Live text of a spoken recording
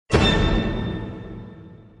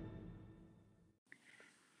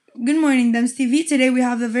Good morning, Dems TV. Today we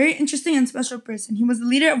have a very interesting and special person. He was the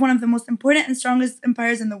leader of one of the most important and strongest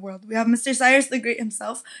empires in the world. We have Mr. Cyrus the Great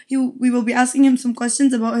himself. We will be asking him some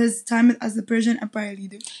questions about his time as the Persian Empire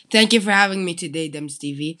leader. Thank you for having me today, Dems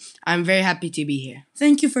TV. I'm very happy to be here.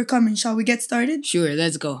 Thank you for coming. Shall we get started? Sure,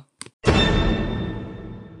 let's go.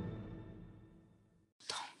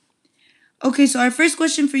 Okay, so our first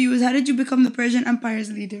question for you is, how did you become the Persian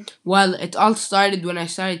Empire's leader? Well, it all started when I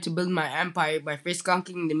started to build my empire by first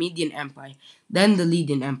conquering the Median Empire, then the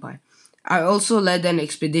Lydian Empire. I also led an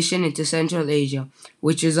expedition into Central Asia,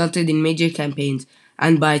 which resulted in major campaigns,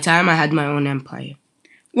 and by time I had my own empire.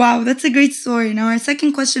 Wow, that's a great story. Now our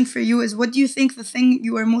second question for you is, what do you think the thing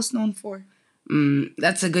you are most known for?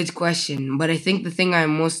 That's a good question, but I think the thing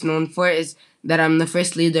I'm most known for is that I'm the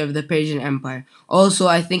first leader of the Persian Empire. Also,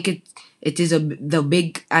 I think it is the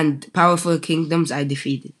big and powerful kingdoms I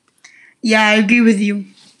defeated. Yeah, I agree with you.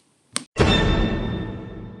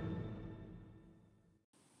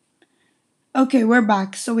 Okay, we're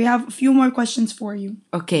back. So we have a few more questions for you.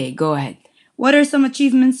 Okay, go ahead. What are some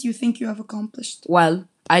achievements you think you have accomplished? Well,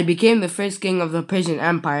 I became the first king of the Persian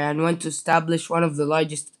Empire and went to establish one of the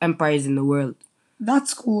largest empires in the world.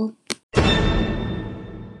 That's cool.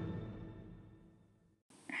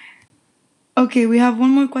 Okay, we have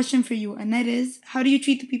one more question for you, and that is, how do you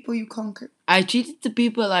treat the people you conquer? I treated the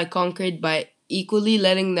people I conquered by equally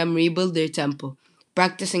letting them rebuild their temple,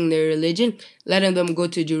 practicing their religion, letting them go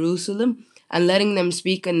to Jerusalem, and letting them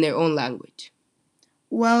speak in their own language.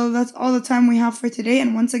 Well, that's all the time we have for today,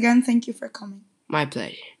 and once again, thank you for coming. My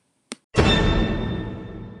pleasure.